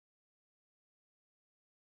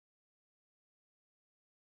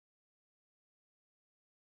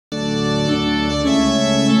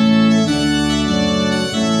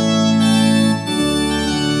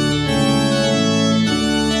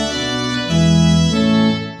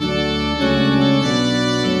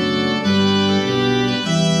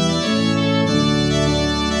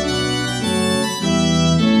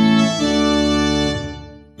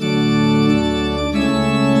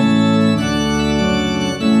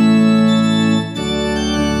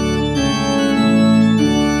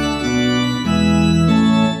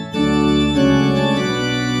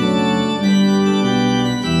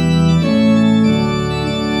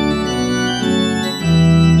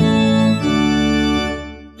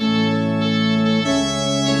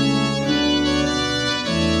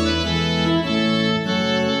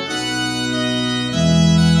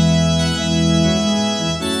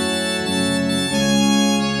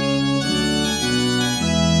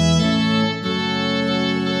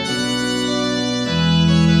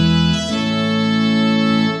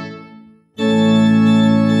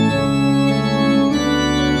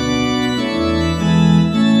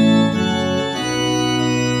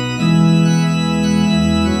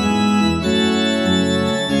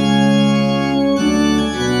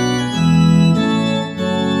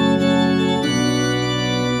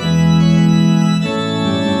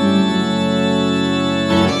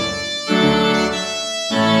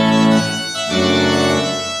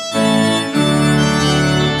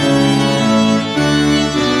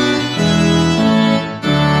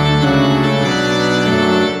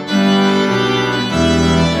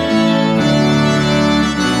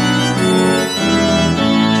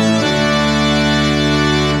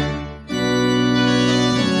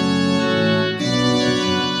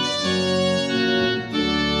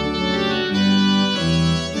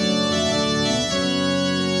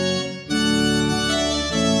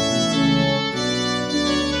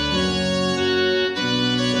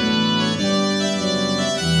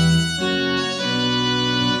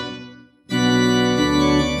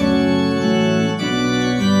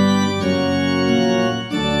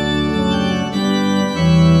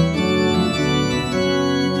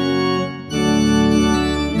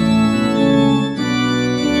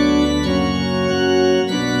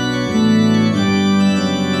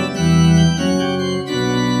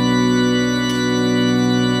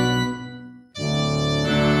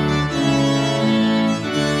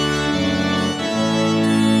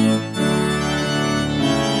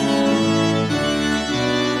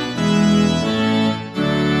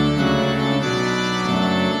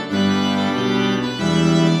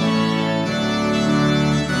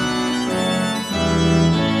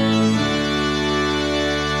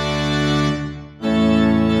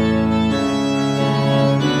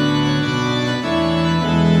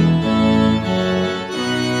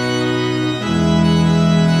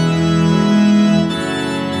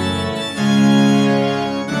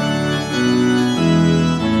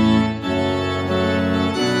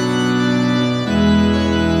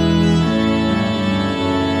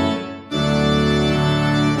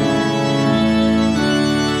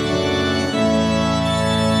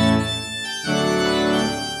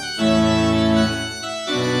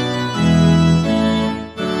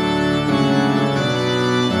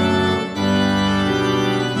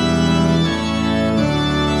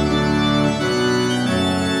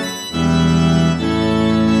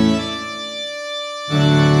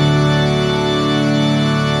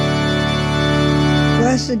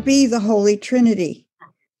be the Holy Trinity,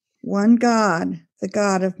 one God, the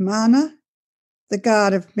God of manna, the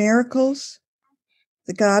God of miracles,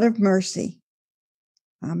 the God of mercy.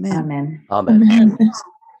 Amen. Amen. Amen.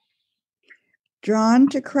 Drawn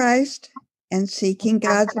to Christ and seeking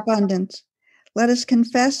God's abundance, let us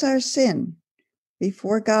confess our sin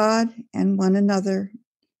before God and one another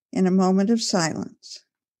in a moment of silence.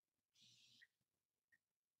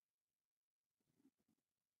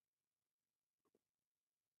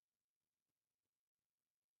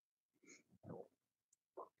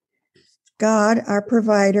 God, our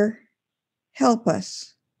provider, help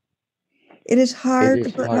us. It is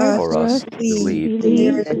hard for us to believe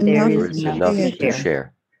that there is enough to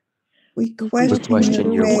share. We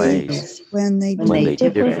question your ways when they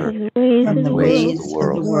differ from the ways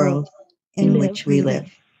of the world in which we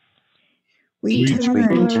live. We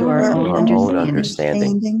turn to our own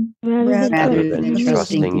understanding rather than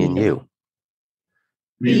trusting in you.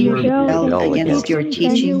 We rebel against your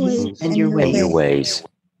teachings and your ways.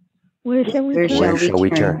 Where shall we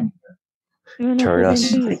turn? Turn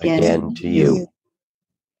us again to you.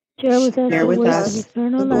 Share with us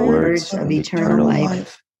the words of eternal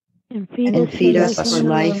life and feed us for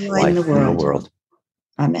life in the world.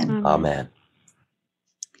 Amen. Amen.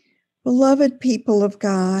 Beloved people of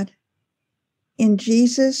God, in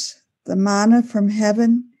Jesus, the manna from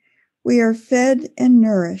heaven, we are fed and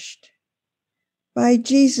nourished. By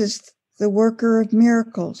Jesus, the worker of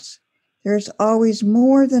miracles, there is always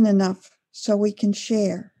more than enough so we can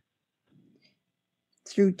share.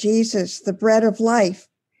 Through Jesus, the bread of life,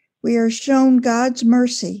 we are shown God's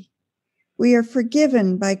mercy. We are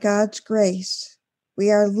forgiven by God's grace.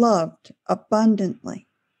 We are loved abundantly.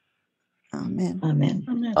 Amen.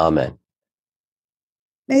 Amen. Amen.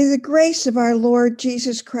 May the grace of our Lord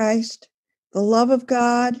Jesus Christ, the love of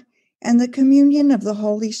God, and the communion of the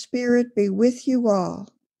Holy Spirit be with you all.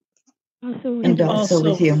 And also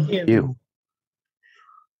with you. You.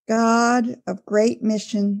 God of great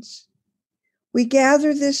missions, we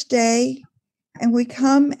gather this day and we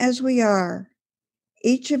come as we are,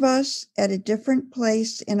 each of us at a different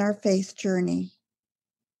place in our faith journey.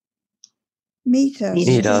 Meet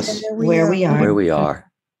us where we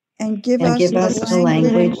are. And give us the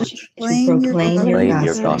language to proclaim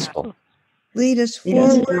your gospel. Lead us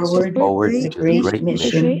forward to the great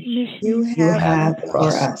mission you have for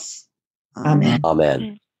us. Amen.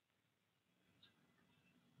 Amen.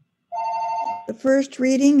 The first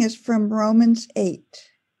reading is from Romans 8.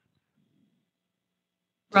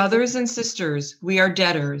 Brothers and sisters, we are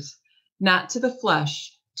debtors, not to the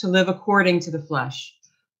flesh, to live according to the flesh.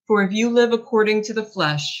 For if you live according to the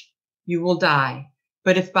flesh, you will die.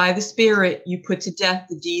 But if by the Spirit you put to death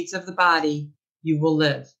the deeds of the body, you will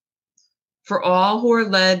live. For all who are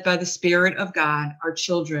led by the Spirit of God are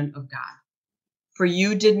children of God. For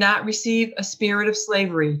you did not receive a spirit of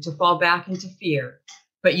slavery to fall back into fear,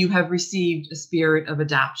 but you have received a spirit of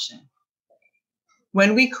adoption.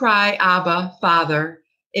 When we cry, Abba, Father,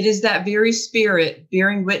 it is that very Spirit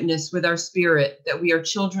bearing witness with our spirit that we are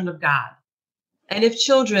children of God. And if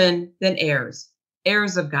children, then heirs,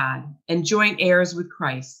 heirs of God, and joint heirs with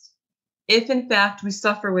Christ, if in fact we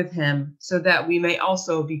suffer with him, so that we may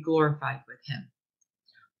also be glorified with him.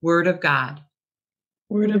 Word of God.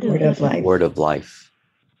 Word of life. Word of life.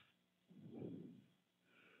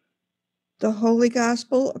 The Holy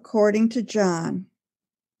Gospel according to John,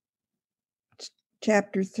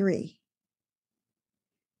 chapter 3.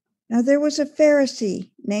 Now there was a Pharisee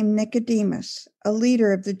named Nicodemus, a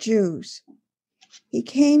leader of the Jews. He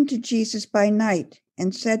came to Jesus by night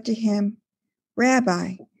and said to him,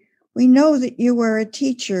 Rabbi, we know that you are a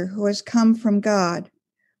teacher who has come from God,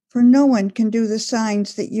 for no one can do the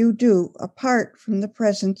signs that you do apart from the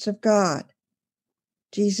presence of God.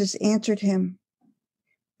 Jesus answered him,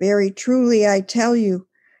 Very truly I tell you,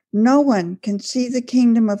 no one can see the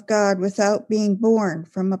kingdom of God without being born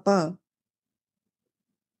from above.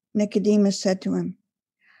 Nicodemus said to him,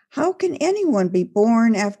 How can anyone be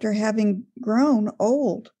born after having grown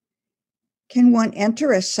old? Can one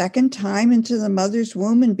enter a second time into the mother's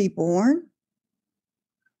womb and be born?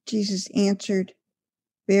 Jesus answered,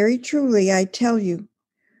 Very truly I tell you,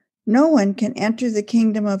 no one can enter the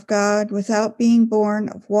kingdom of God without being born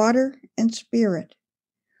of water and spirit.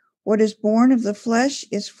 What is born of the flesh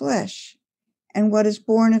is flesh, and what is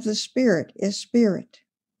born of the Spirit is spirit.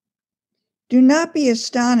 Do not be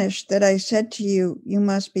astonished that I said to you, you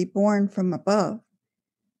must be born from above.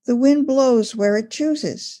 The wind blows where it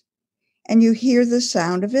chooses, and you hear the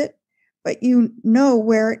sound of it, but you know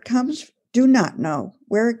where it comes, do not know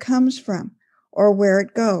where it comes from or where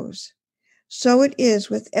it goes. So it is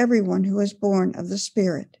with everyone who is born of the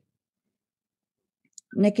Spirit.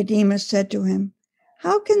 Nicodemus said to him,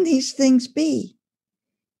 "How can these things be?"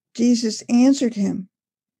 Jesus answered him,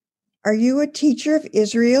 "Are you a teacher of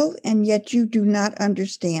Israel, and yet you do not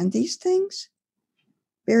understand these things?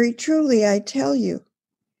 Very truly, I tell you,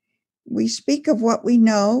 we speak of what we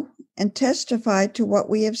know and testify to what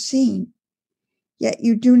we have seen, yet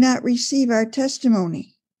you do not receive our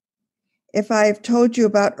testimony. If I have told you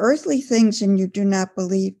about earthly things and you do not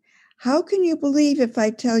believe, how can you believe if I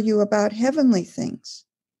tell you about heavenly things?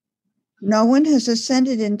 No one has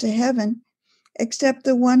ascended into heaven except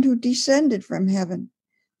the one who descended from heaven,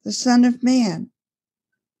 the Son of Man.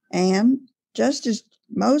 And just as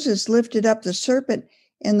Moses lifted up the serpent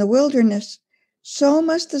in the wilderness, so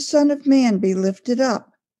must the Son of Man be lifted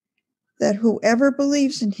up, that whoever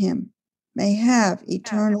believes in him may have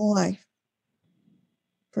eternal life.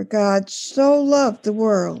 For God so loved the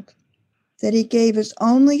world that he gave his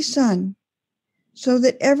only Son, so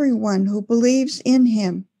that everyone who believes in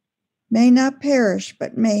him may not perish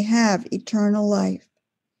but may have eternal life.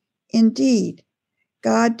 Indeed,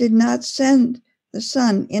 God did not send the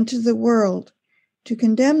Son into the world to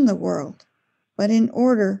condemn the world, but in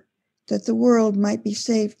order that the world might be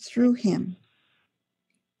saved through him.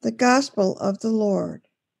 The Gospel of the Lord.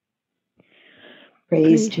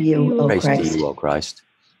 Praise to you, O Praise Christ. to you, O Christ.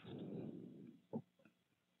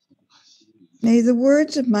 May the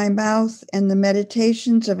words of my mouth and the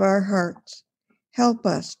meditations of our hearts help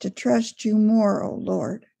us to trust you more, O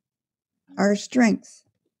Lord, our strength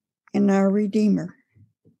and our Redeemer.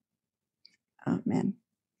 Amen.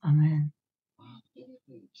 Amen.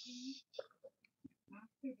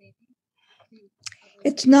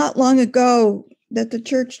 It's not long ago that the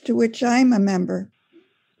church to which I'm a member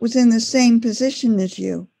was in the same position as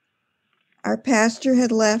you. Our pastor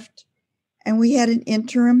had left, and we had an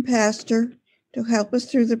interim pastor to help us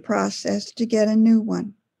through the process to get a new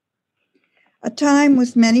one. A time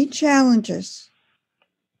with many challenges,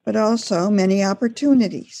 but also many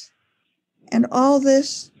opportunities. And all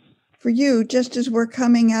this for you just as we're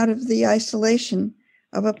coming out of the isolation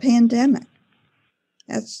of a pandemic.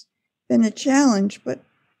 That's been a challenge, but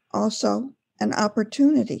also an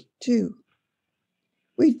opportunity too.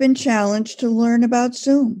 We've been challenged to learn about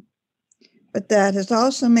Zoom, but that has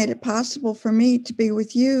also made it possible for me to be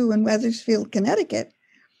with you in Wethersfield, Connecticut,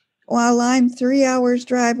 while I'm 3 hours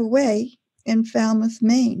drive away in Falmouth,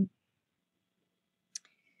 Maine.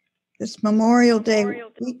 This Memorial Day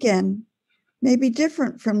weekend may be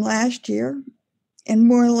different from last year and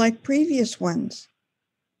more like previous ones,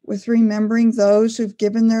 with remembering those who've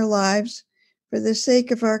given their lives for the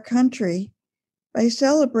sake of our country by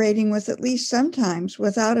celebrating with at least sometimes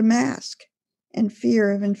without a mask and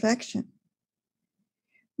fear of infection.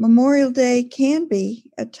 Memorial Day can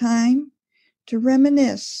be a time to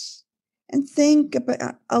reminisce and think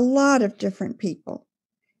about a lot of different people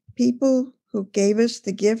who gave us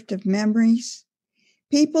the gift of memories,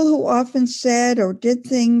 people who often said or did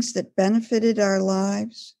things that benefited our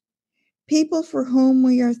lives, people for whom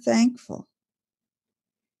we are thankful,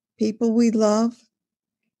 people we love,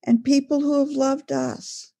 and people who have loved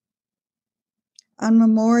us. On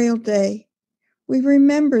Memorial Day, we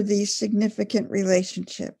remember these significant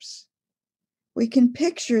relationships. We can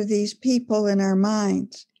picture these people in our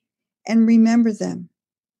minds and remember them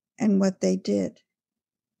and what they did.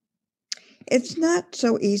 It's not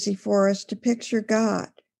so easy for us to picture God,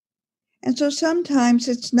 and so sometimes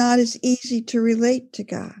it's not as easy to relate to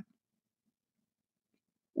God.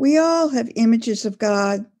 We all have images of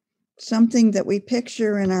God, something that we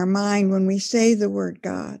picture in our mind when we say the word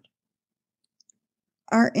God.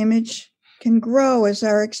 Our image can grow as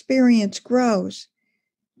our experience grows,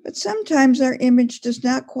 but sometimes our image does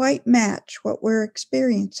not quite match what we're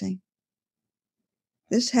experiencing.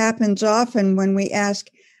 This happens often when we ask,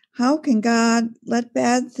 how can God let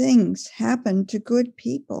bad things happen to good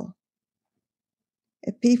people?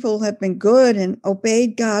 If people have been good and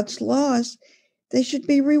obeyed God's laws, they should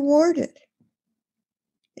be rewarded.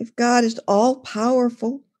 If God is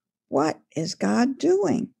all-powerful, what is God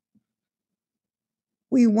doing?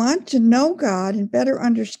 We want to know God and better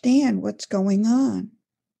understand what's going on.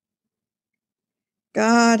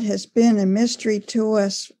 God has been a mystery to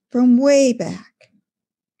us from way back.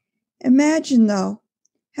 Imagine, though,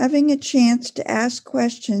 having a chance to ask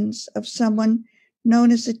questions of someone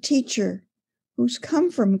known as a teacher who's come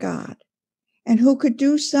from God and who could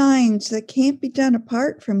do signs that can't be done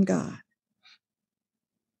apart from God.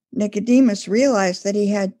 Nicodemus realized that he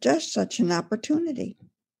had just such an opportunity.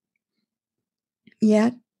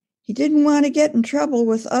 Yet, he didn't want to get in trouble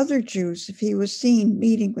with other Jews if he was seen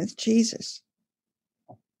meeting with Jesus.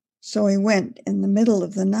 So he went in the middle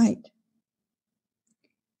of the night.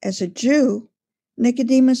 As a Jew,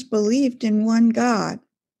 Nicodemus believed in one God,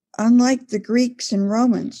 unlike the Greeks and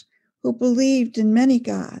Romans who believed in many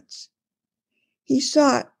gods. He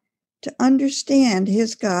sought to understand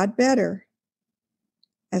his God better.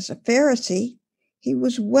 As a Pharisee, he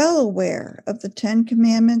was well aware of the 10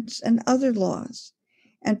 Commandments and other laws,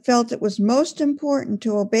 and felt it was most important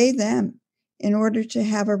to obey them in order to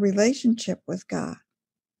have a relationship with God.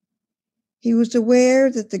 He was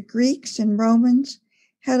aware that the Greeks and Romans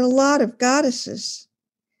had a lot of goddesses,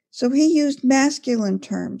 so he used masculine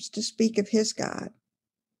terms to speak of his God.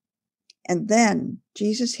 And then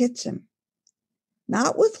Jesus hits him,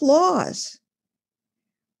 not with laws,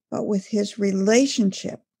 but with his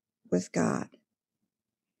relationship with God.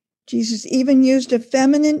 Jesus even used a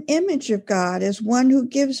feminine image of God as one who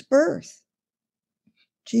gives birth.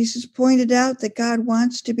 Jesus pointed out that God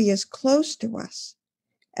wants to be as close to us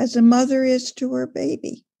as a mother is to her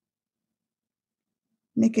baby.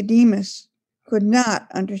 Nicodemus could not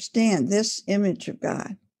understand this image of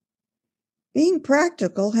God. Being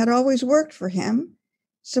practical had always worked for him,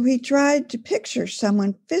 so he tried to picture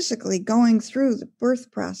someone physically going through the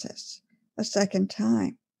birth process a second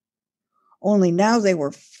time. Only now they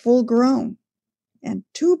were full grown and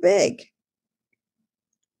too big.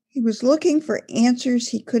 He was looking for answers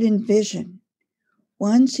he could envision,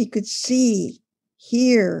 ones he could see,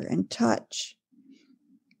 hear, and touch,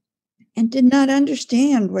 and did not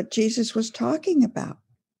understand what Jesus was talking about.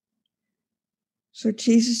 So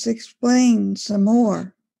Jesus explained some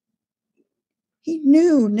more. He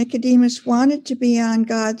knew Nicodemus wanted to be on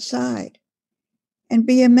God's side and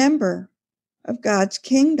be a member of God's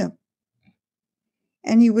kingdom.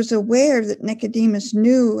 And he was aware that Nicodemus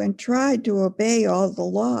knew and tried to obey all the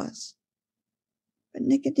laws. But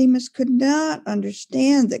Nicodemus could not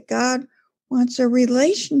understand that God wants a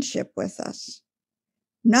relationship with us,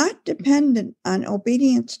 not dependent on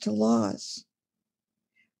obedience to laws,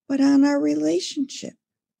 but on our relationship.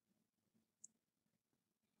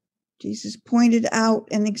 Jesus pointed out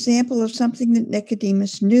an example of something that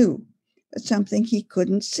Nicodemus knew, but something he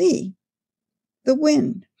couldn't see: the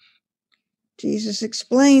wind. Jesus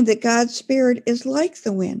explained that God's Spirit is like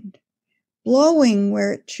the wind, blowing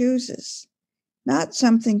where it chooses, not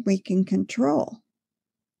something we can control.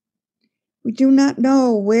 We do not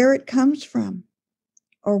know where it comes from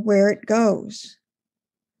or where it goes.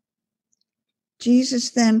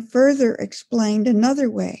 Jesus then further explained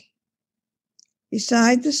another way.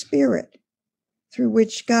 Beside the Spirit, through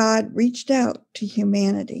which God reached out to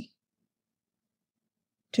humanity.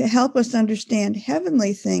 To help us understand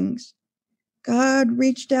heavenly things, God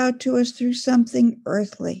reached out to us through something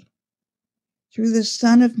earthly, through the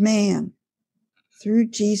Son of Man, through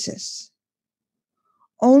Jesus.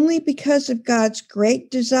 Only because of God's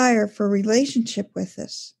great desire for relationship with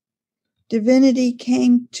us, divinity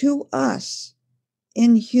came to us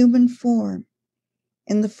in human form,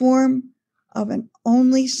 in the form of an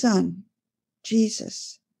only Son,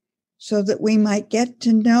 Jesus, so that we might get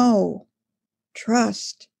to know,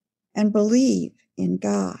 trust, and believe in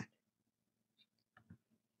God.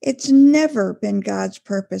 It's never been God's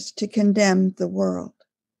purpose to condemn the world,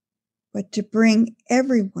 but to bring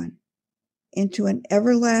everyone into an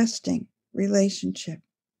everlasting relationship.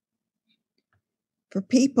 For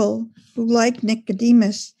people who, like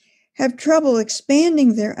Nicodemus, have trouble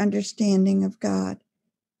expanding their understanding of God,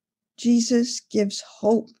 Jesus gives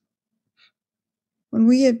hope. When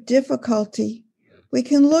we have difficulty, we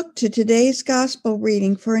can look to today's gospel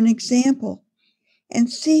reading for an example and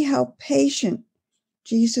see how patient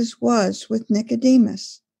Jesus was with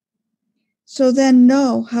Nicodemus. So then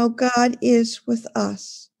know how God is with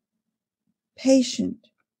us, patient,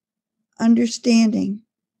 understanding,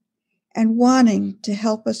 and wanting to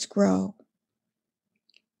help us grow.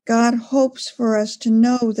 God hopes for us to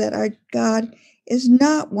know that our God is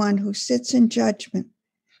not one who sits in judgment,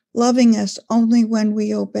 loving us only when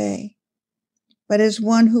we obey, but as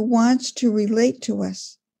one who wants to relate to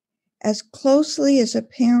us as closely as a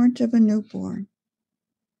parent of a newborn.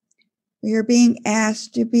 We are being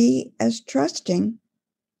asked to be as trusting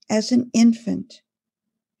as an infant,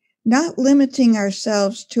 not limiting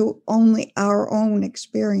ourselves to only our own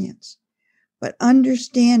experience, but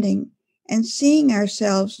understanding and seeing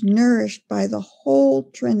ourselves nourished by the whole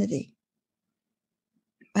Trinity,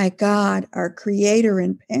 by God, our Creator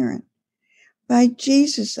and Parent, by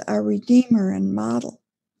Jesus, our Redeemer and Model,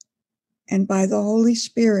 and by the Holy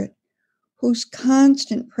Spirit, whose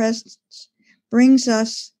constant presence brings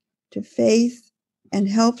us to faith and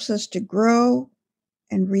helps us to grow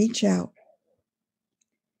and reach out.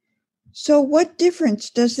 So what difference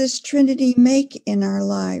does this Trinity make in our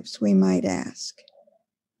lives, we might ask?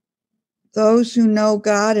 Those who know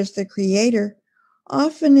God as the Creator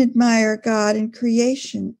often admire God in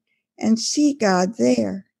creation and see God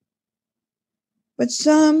there. But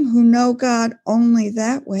some who know God only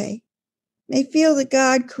that way may feel that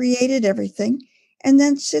God created everything and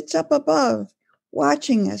then sits up above,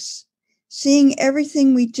 watching us, seeing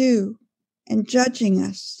everything we do, and judging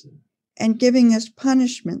us, and giving us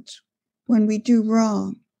punishments when we do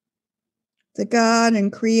wrong. The God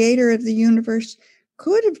and creator of the universe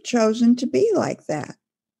could have chosen to be like that,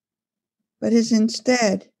 but has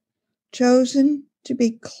instead chosen to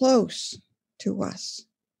be close to us.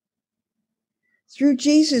 Through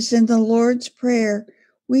Jesus in the Lord's Prayer,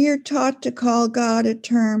 we are taught to call God a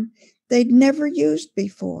term they'd never used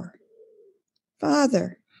before,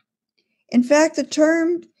 Father. In fact, the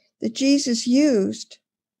term that Jesus used,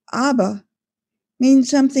 Abba, means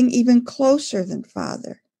something even closer than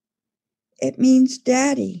Father. It means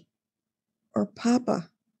Daddy or Papa.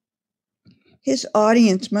 His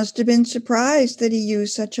audience must have been surprised that he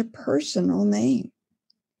used such a personal name.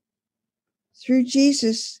 Through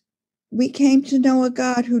Jesus, we came to know a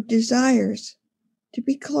God who desires to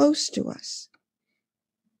be close to us.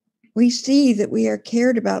 We see that we are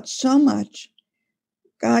cared about so much.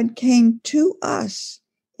 God came to us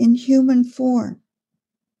in human form,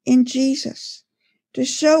 in Jesus, to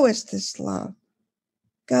show us this love,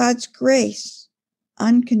 God's grace,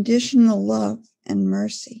 unconditional love and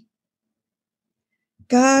mercy.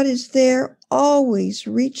 God is there always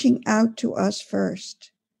reaching out to us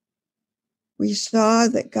first. We saw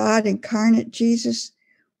that God incarnate Jesus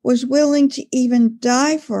was willing to even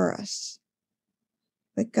die for us.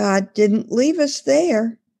 But God didn't leave us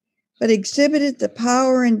there, but exhibited the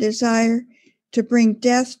power and desire to bring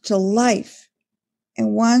death to life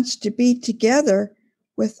and wants to be together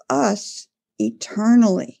with us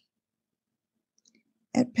eternally.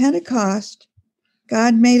 At Pentecost,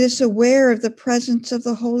 God made us aware of the presence of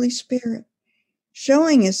the Holy Spirit,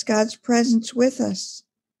 showing us God's presence with us,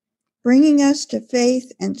 bringing us to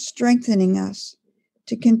faith and strengthening us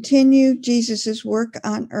to continue Jesus' work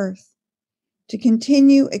on earth, to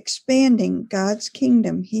continue expanding God's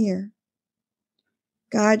kingdom here.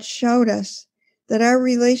 God showed us that our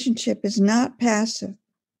relationship is not passive.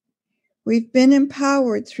 We've been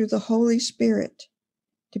empowered through the Holy Spirit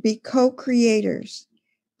to be co-creators,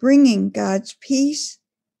 bringing God's peace,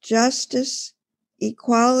 justice,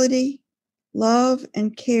 equality, love,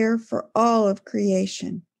 and care for all of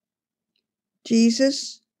creation.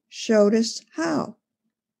 Jesus showed us how.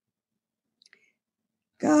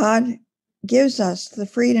 God gives us the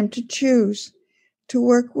freedom to choose to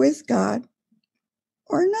work with God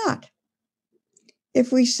or not.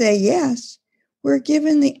 If we say yes, we're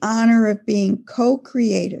given the honor of being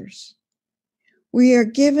co-creators. We are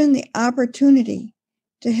given the opportunity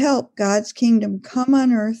to help God's kingdom come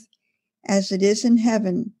on earth as it is in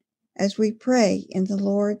heaven, as we pray in the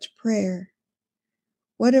Lord's Prayer.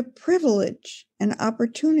 What a privilege and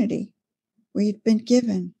opportunity we've been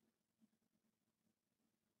given.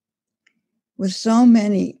 With so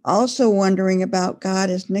many also wondering about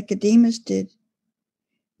God as Nicodemus did,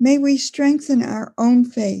 may we strengthen our own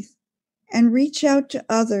faith and reach out to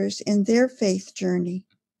others in their faith journey,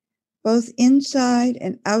 both inside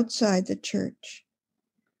and outside the church,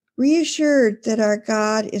 reassured that our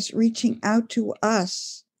God is reaching out to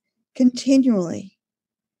us continually,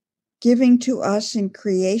 giving to us in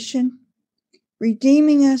creation,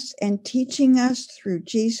 redeeming us and teaching us through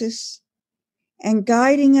Jesus, and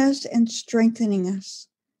guiding us and strengthening us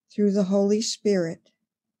through the Holy Spirit.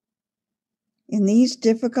 In these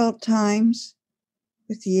difficult times,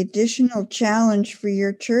 with the additional challenge for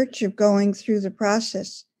your church of going through the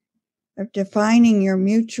process of defining your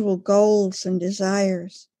mutual goals and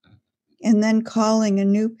desires, and then calling a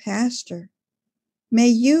new pastor, may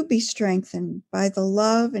you be strengthened by the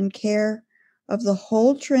love and care of the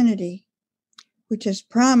whole Trinity, which has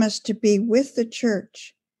promised to be with the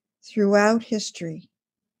church throughout history.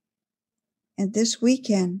 And this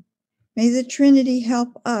weekend, may the Trinity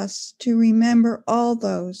help us to remember all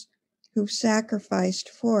those who've sacrificed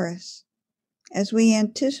for us as we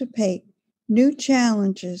anticipate new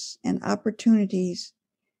challenges and opportunities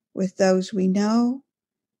with those we know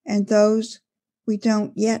and those we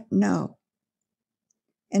don't yet know.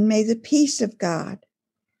 And may the peace of God,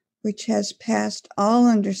 which has passed all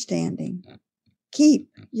understanding,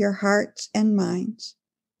 keep your hearts and minds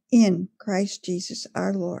in Christ Jesus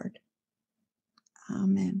our Lord.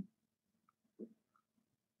 Amen.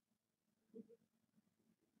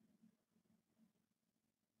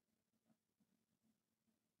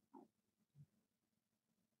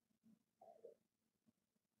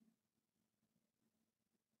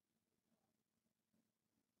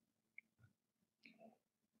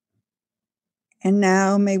 And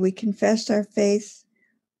now may we confess our faith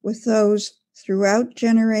with those throughout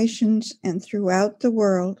generations and throughout the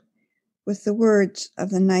world with the words of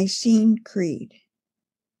the Nicene Creed.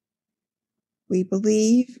 We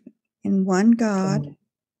believe in one God,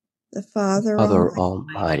 the Father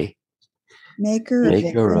Almighty, maker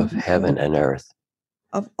of heaven and earth,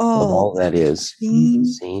 of all that is seen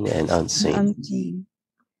and unseen.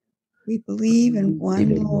 We believe in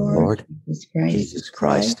one Lord, Jesus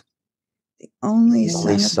Christ, the only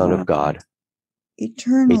Son of God,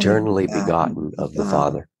 eternally begotten of the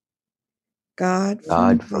Father, God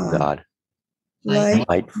from God,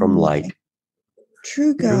 light from light,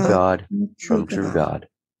 true God from true God,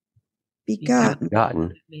 begotten,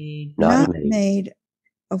 not made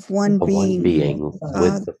of one being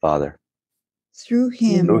with the Father. Through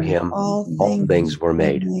him, all things were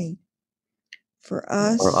made. For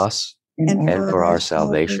us, and for our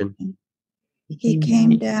salvation, he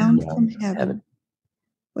came down from heaven,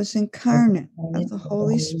 was incarnate of the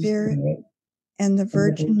Holy Spirit and the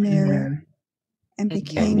Virgin Mary, and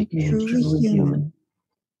became truly human.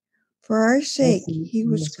 For our sake, he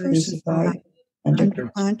was crucified under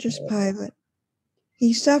Pontius Pilate.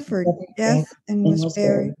 He suffered death and was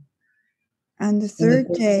buried. On the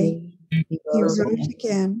third day, he rose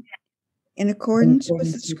again in accordance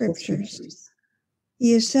with the Scriptures.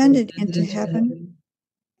 He ascended into heaven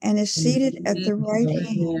and is seated at the right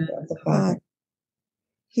hand of the Father.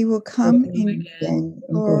 He will come in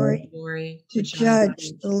glory to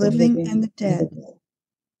judge the living and the dead,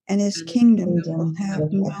 and his kingdom will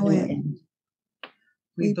have no end.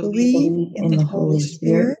 We believe in the Holy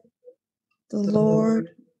Spirit, the Lord,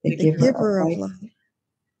 the giver of life,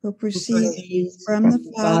 who proceeds from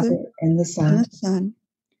the Father and the Son,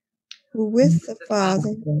 who with the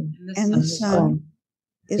Father and the Son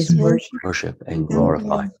is worship and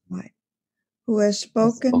glorified, who has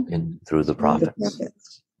spoken through the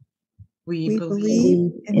prophets. We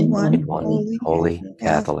believe in one holy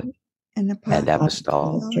Catholic and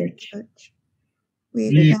apostolic Church.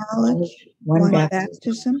 We acknowledge one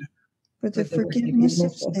baptism for the forgiveness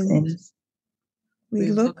of sins.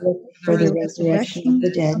 We look for the resurrection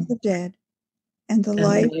of the dead and the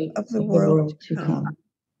life of the world to come.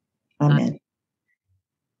 Amen.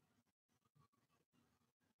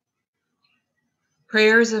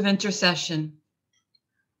 Prayers of intercession.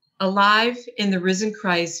 Alive in the risen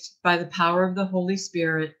Christ by the power of the Holy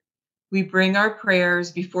Spirit, we bring our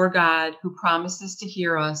prayers before God, who promises to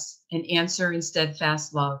hear us and answer in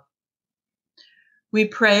steadfast love. We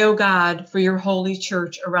pray, O God, for your holy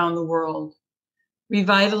church around the world.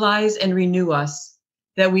 Revitalize and renew us,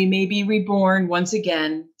 that we may be reborn once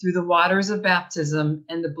again through the waters of baptism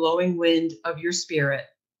and the blowing wind of your Spirit.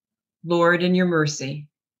 Lord, in your mercy.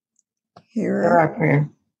 Hear our prayer.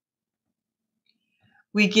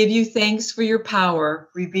 We give you thanks for your power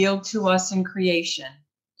revealed to us in creation,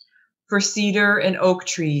 for cedar and oak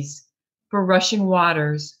trees, for rushing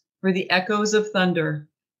waters, for the echoes of thunder,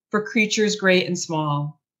 for creatures great and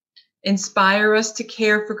small. Inspire us to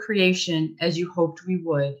care for creation as you hoped we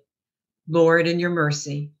would. Lord, in your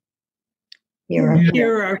mercy.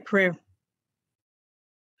 Hear our prayer.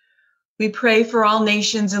 We pray for all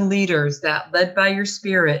nations and leaders that, led by your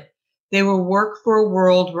Spirit, they will work for a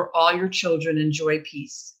world where all your children enjoy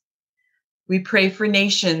peace. We pray for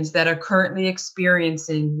nations that are currently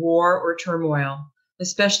experiencing war or turmoil,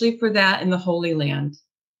 especially for that in the Holy Land.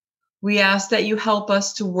 We ask that you help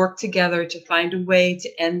us to work together to find a way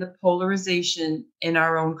to end the polarization in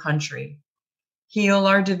our own country. Heal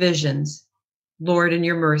our divisions. Lord, in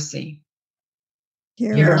your mercy.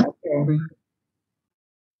 Hear our prayer.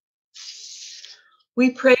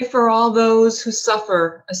 We pray for all those who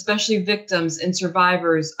suffer, especially victims and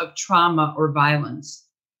survivors of trauma or violence.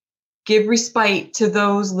 Give respite to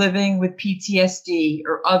those living with PTSD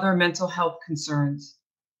or other mental health concerns.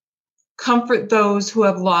 Comfort those who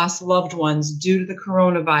have lost loved ones due to the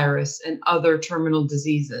coronavirus and other terminal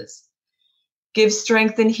diseases. Give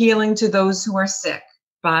strength and healing to those who are sick,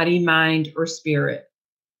 body, mind, or spirit.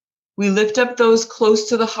 We lift up those close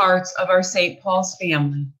to the hearts of our St. Paul's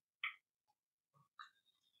family.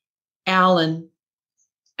 Alan,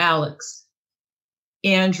 Alex,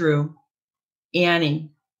 Andrew, Annie,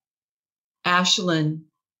 Ashlyn,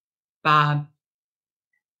 Bob,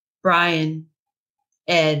 Brian,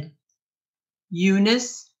 Ed,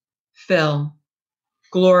 Eunice, Phil,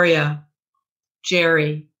 Gloria,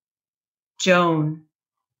 Jerry, Joan,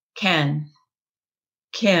 Ken,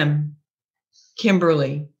 Kim,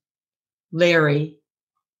 Kimberly, Larry,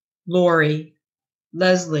 Lori,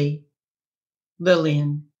 Leslie,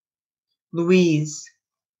 Lillian, Louise,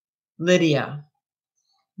 Lydia,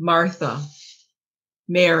 Martha,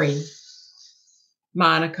 Mary,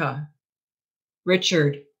 Monica,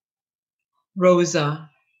 Richard, Rosa,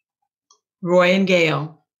 Roy and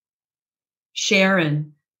Gail,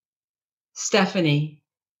 Sharon, Stephanie,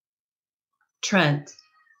 Trent.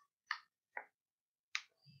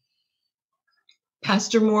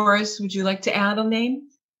 Pastor Morris, would you like to add a name?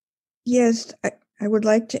 Yes, I would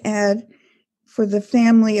like to add for the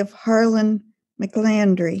family of Harlan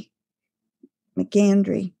McGandry,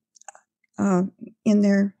 in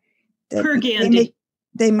their that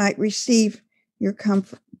they might receive your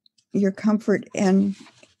comfort and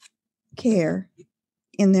care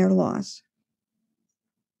in their loss.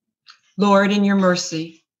 Lord, in your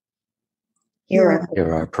mercy, hear our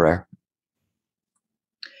prayer.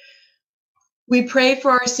 We pray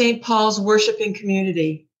for our St. Paul's worshiping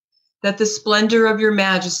community, that the splendor of your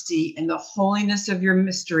majesty and the holiness of your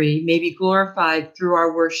mystery may be glorified through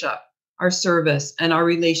our worship, our service, and our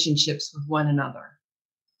relationships with one another.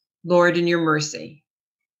 Lord, in your mercy,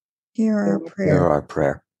 hear our prayer. Hear our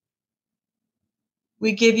prayer.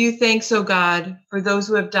 We give you thanks, O God, for those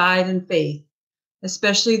who have died in faith,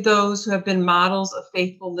 especially those who have been models of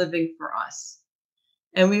faithful living for us.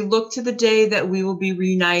 And we look to the day that we will be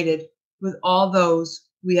reunited with all those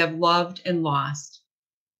we have loved and lost.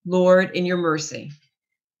 Lord, in your mercy.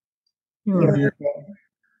 We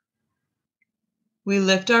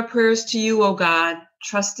lift our prayers to you, O God,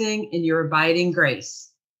 trusting in your abiding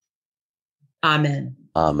grace. Amen.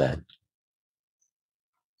 Amen.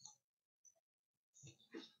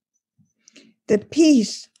 The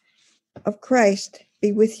peace of Christ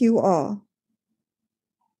be with you all.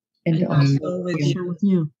 And also with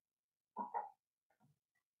you.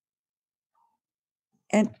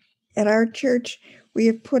 And at our church, we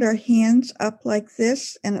have put our hands up like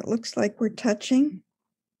this, and it looks like we're touching.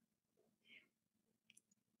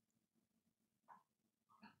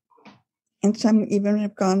 And some even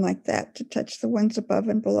have gone like that to touch the ones above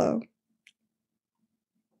and below.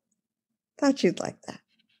 Thought you'd like that.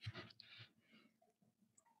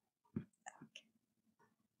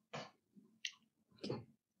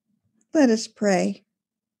 Let us pray.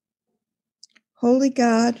 Holy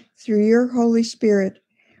God, through your Holy Spirit,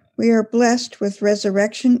 we are blessed with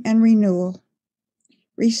resurrection and renewal.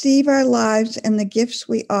 Receive our lives and the gifts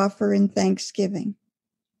we offer in thanksgiving.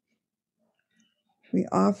 We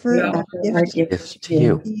offer our gifts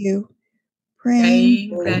to you, praying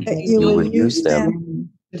that you will use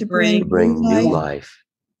them to bring new life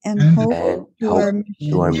and hope to our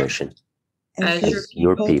mission as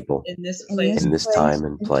your people in this time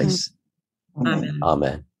and place. Amen.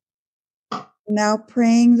 Amen. Now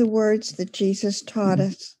praying the words that Jesus taught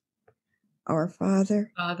us. Our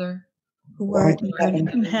Father, who art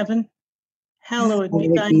in heaven, hallowed be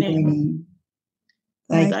thy name.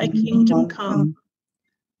 Thy kingdom come,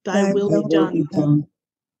 thy will be done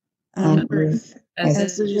on earth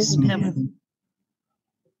as it is in heaven.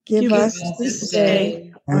 Give us this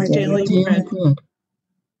day our daily bread,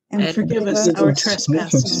 and forgive us our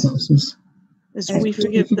trespasses, as we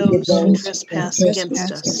forgive those who trespass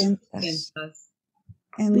against us.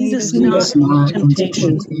 And lead us not into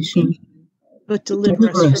temptation, but deliver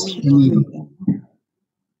us from evil.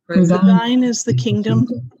 For thine is the kingdom,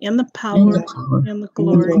 and the power, and the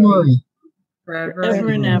glory, forever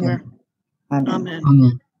and ever.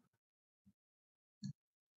 Amen.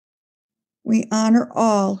 We honor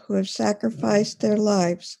all who have sacrificed their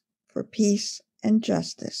lives for peace and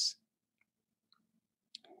justice.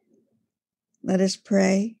 Let us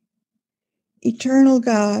pray. Eternal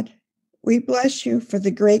God, we bless you for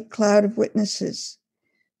the great cloud of witnesses,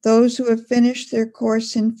 those who have finished their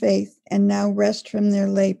course in faith and now rest from their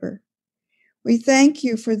labor. We thank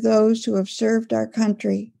you for those who have served our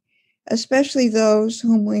country, especially those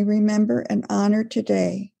whom we remember and honor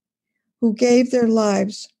today, who gave their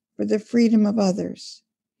lives for the freedom of others.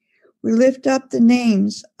 We lift up the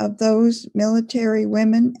names of those military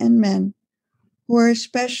women and men who are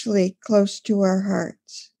especially close to our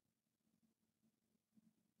hearts.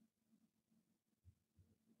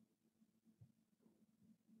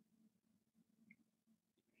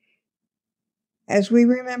 As we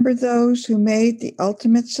remember those who made the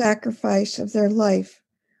ultimate sacrifice of their life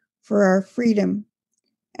for our freedom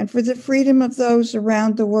and for the freedom of those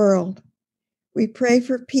around the world, we pray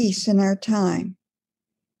for peace in our time.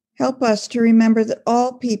 Help us to remember that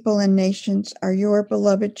all people and nations are your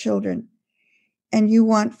beloved children, and you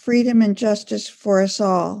want freedom and justice for us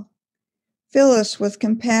all. Fill us with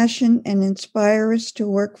compassion and inspire us to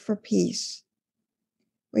work for peace.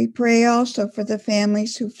 We pray also for the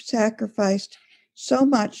families who've sacrificed so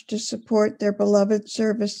much to support their beloved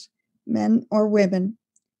service men or women,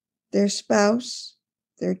 their spouse,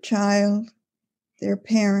 their child, their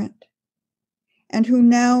parent, and who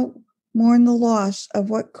now mourn the loss of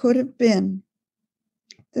what could have been,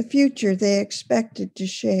 the future they expected to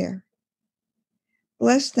share.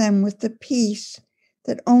 Bless them with the peace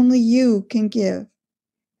that only you can give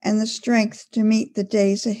and the strength to meet the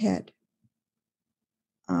days ahead.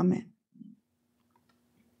 Amen.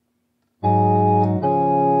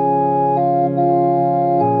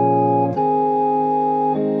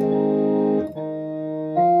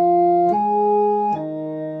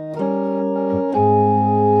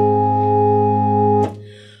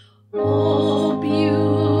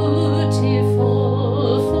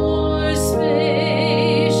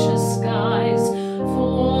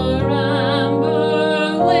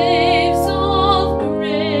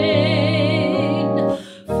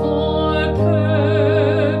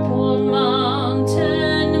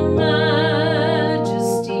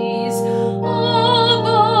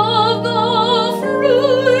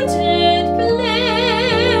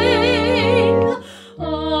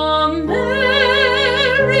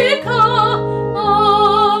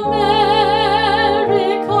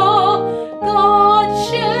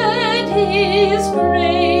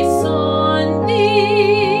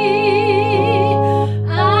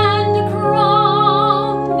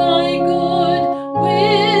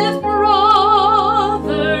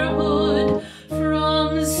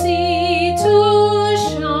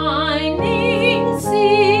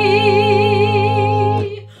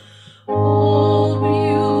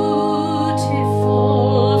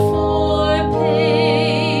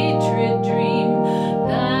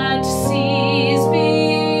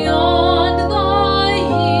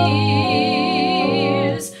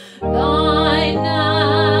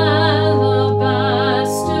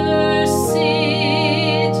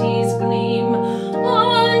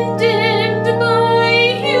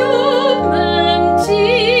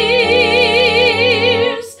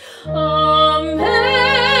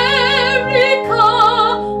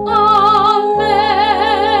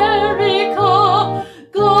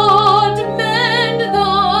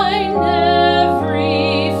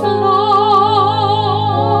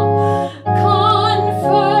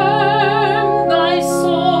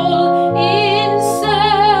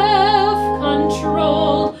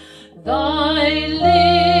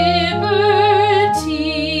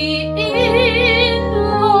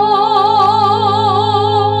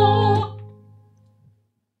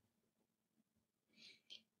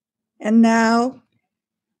 And now,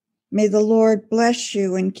 may the Lord bless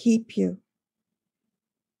you and keep you.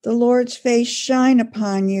 The Lord's face shine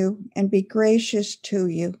upon you and be gracious to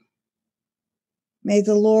you. May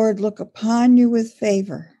the Lord look upon you with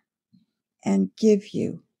favor and give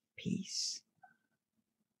you peace.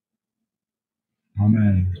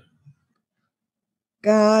 Amen.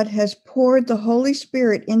 God has poured the Holy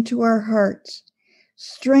Spirit into our hearts,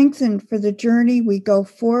 strengthened for the journey we go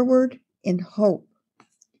forward in hope,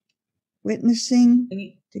 witnessing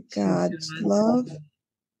to God's love,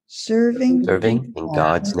 serving in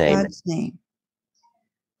God's name.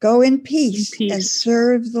 Go in peace and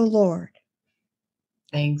serve the Lord.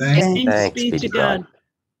 Thanks be to God.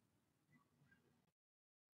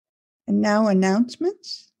 And now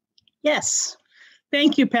announcements? Yes.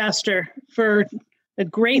 Thank you, Pastor, for a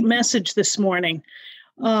great message this morning.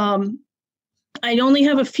 I only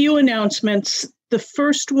have a few announcements. The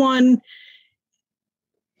first one,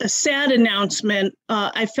 a sad announcement.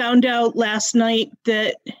 I found out last night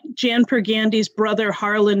that Jan Pergandy's brother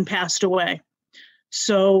Harlan passed away.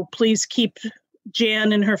 So please keep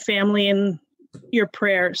Jan and her family in your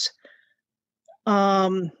prayers.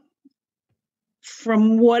 From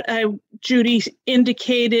what Judy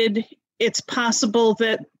indicated, it's possible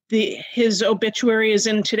that his obituary is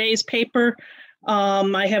in today's paper.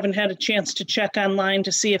 I haven't had a chance to check online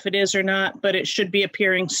to see if it is or not, but it should be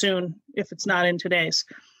appearing soon if it's not in today's.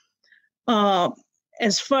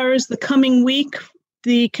 As far as the coming week,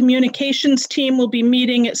 the communications team will be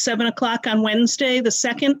meeting at 7 o'clock on Wednesday, the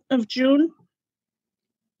 2nd of June.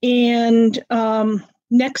 And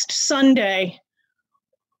next Sunday,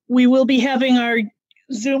 we will be having our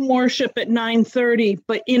Zoom worship at 9:30,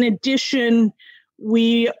 but in addition,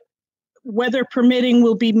 we, weather permitting,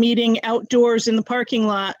 will be meeting outdoors in the parking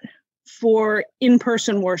lot for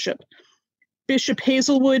in-person worship. Bishop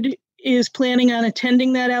Hazelwood is planning on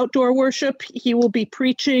attending that outdoor worship. He will be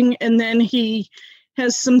preaching, and then he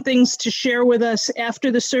has some things to share with us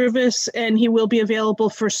after the service, and he will be available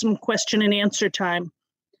for some question and answer time.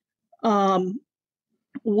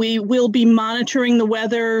 We will be monitoring the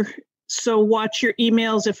weather, so watch your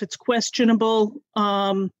emails if it's questionable.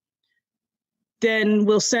 Then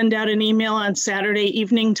we'll send out an email on Saturday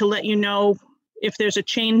evening to let you know if there's a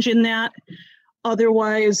change in that.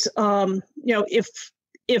 Otherwise, if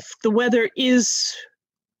if the weather is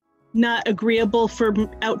not agreeable for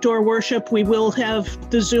outdoor worship, we will have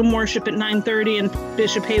the Zoom worship at 9:30, and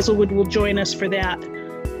Bishop Hazelwood will join us for that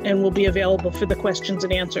and will be available for the questions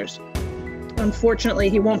and answers. Unfortunately,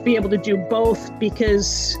 he won't be able to do both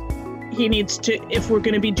because he needs to, if we're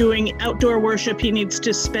going to be doing outdoor worship, he needs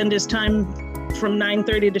to spend his time from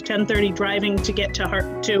 9:30 to 10:30 driving to get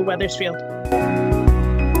to Wethersfield.